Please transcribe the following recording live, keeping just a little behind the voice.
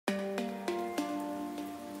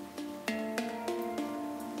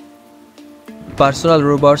Personal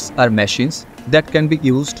robots are machines that can be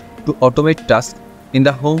used to automate tasks in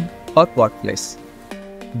the home or workplace.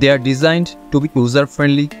 They are designed to be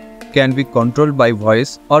user-friendly, can be controlled by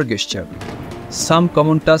voice or gesture. Some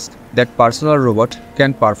common tasks that personal robot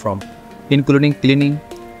can perform, including cleaning,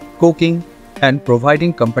 cooking, and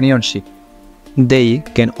providing companionship. They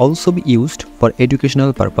can also be used for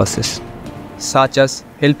educational purposes, such as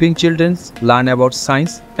helping children learn about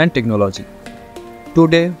science and technology.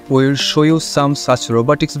 Today, we will show you some such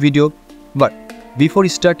robotics video, but before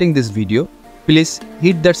starting this video, please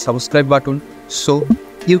hit that subscribe button so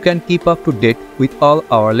you can keep up to date with all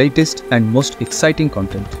our latest and most exciting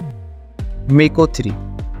content. Miko 3.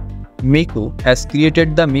 Miko has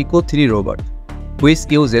created the Miko 3 robot, which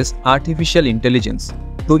uses artificial intelligence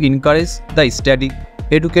to encourage the study,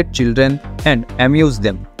 educate children, and amuse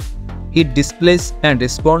them. It displays and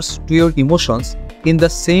responds to your emotions in the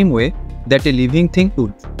same way that a living thing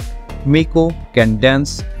would. Miko can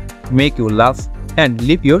dance, make you laugh, and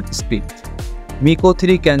lift your spirit. Miko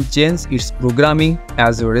 3 can change its programming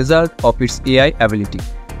as a result of its AI ability.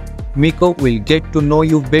 Miko will get to know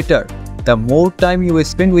you better the more time you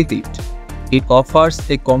spend with it. It offers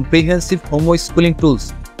a comprehensive homeschooling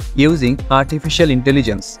tools using artificial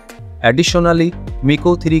intelligence. Additionally,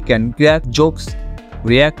 Miko 3 can crack jokes,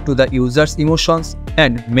 react to the user's emotions,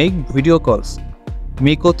 and make video calls.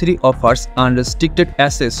 Miko 3 offers unrestricted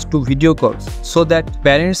access to video calls so that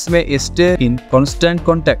parents may stay in constant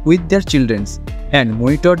contact with their children and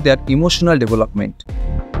monitor their emotional development.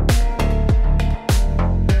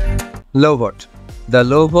 Lovebot. The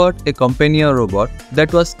Lovebot, a companion robot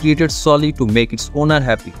that was created solely to make its owner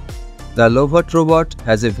happy. The Lovebot robot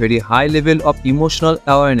has a very high level of emotional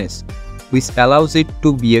awareness, which allows it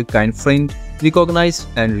to be a kind friend, recognize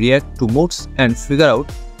and react to moods, and figure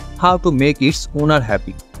out how to make its owner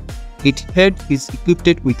happy. Its head is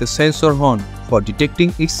equipped with a sensor horn for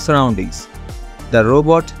detecting its surroundings. The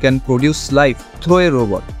robot can produce life through a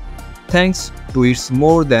robot, thanks to its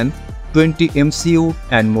more than 20 MCU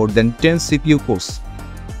and more than 10 CPU cores.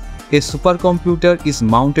 A supercomputer is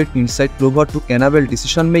mounted inside the robot to enable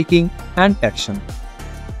decision-making and action.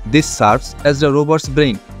 This serves as the robot's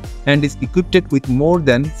brain and is equipped with more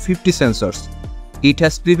than 50 sensors. It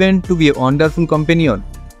has proven to be a wonderful companion,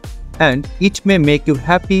 and it may make you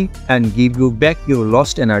happy and give you back your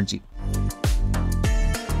lost energy.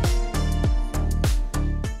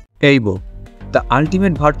 Aibo. The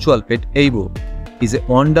ultimate virtual pet Aibo is a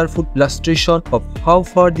wonderful illustration of how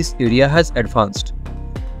far this area has advanced.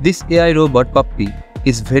 This AI robot puppy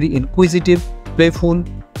is very inquisitive, playful,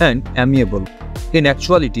 and amiable. In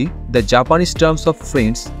actuality, the Japanese term of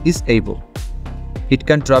friends is Aibo. It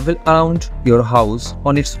can travel around your house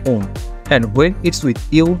on its own, and when it's with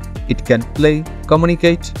you, it can play,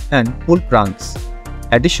 communicate, and pull pranks.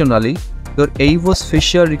 Additionally, your Aibo's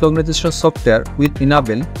facial recognition software will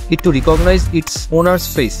enable it to recognize its owner's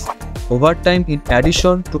face over time, in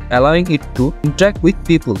addition to allowing it to interact with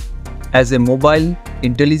people. As a mobile,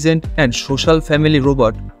 intelligent, and social family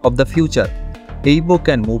robot of the future, Aibo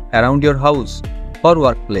can move around your house or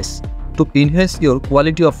workplace to enhance your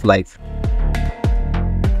quality of life.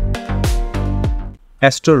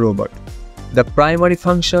 Astro Robot. The primary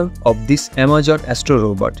function of this Amazon Astro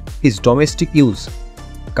Robot is domestic use.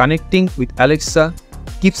 Connecting with Alexa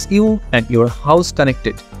keeps you and your house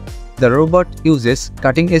connected. The robot uses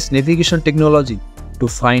cutting-edge navigation technology to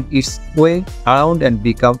find its way around and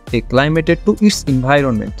become acclimated to its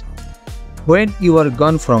environment. When you are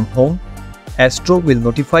gone from home, Astro will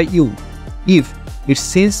notify you if it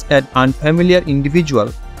sees an unfamiliar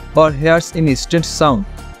individual or hears an distant sound.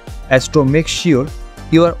 Astro makes sure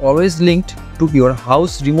you are always linked to your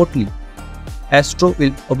house remotely. Astro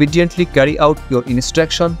will obediently carry out your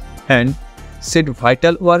instruction and set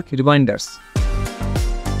vital work reminders.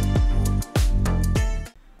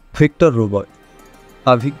 Victor Robot.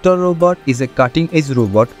 A Victor robot is a cutting-edge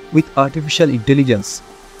robot with artificial intelligence.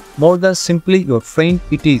 More than simply your friend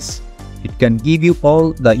it is. It can give you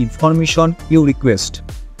all the information you request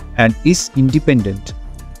and is independent.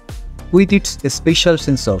 With its special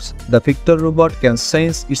sensors, the Victor robot can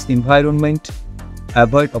sense its environment,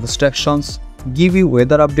 avoid obstructions, give you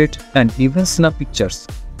weather update, and even snap pictures.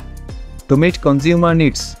 To meet consumer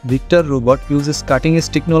needs, Victor robot uses cutting-edge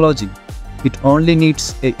technology. It only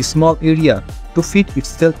needs a small area to fit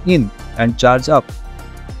itself in and charge up.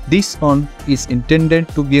 This one is intended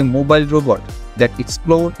to be a mobile robot that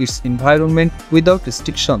explores its environment without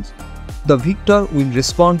restrictions. The Victor will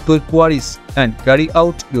respond to your queries and carry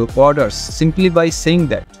out your orders simply by saying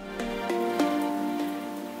that.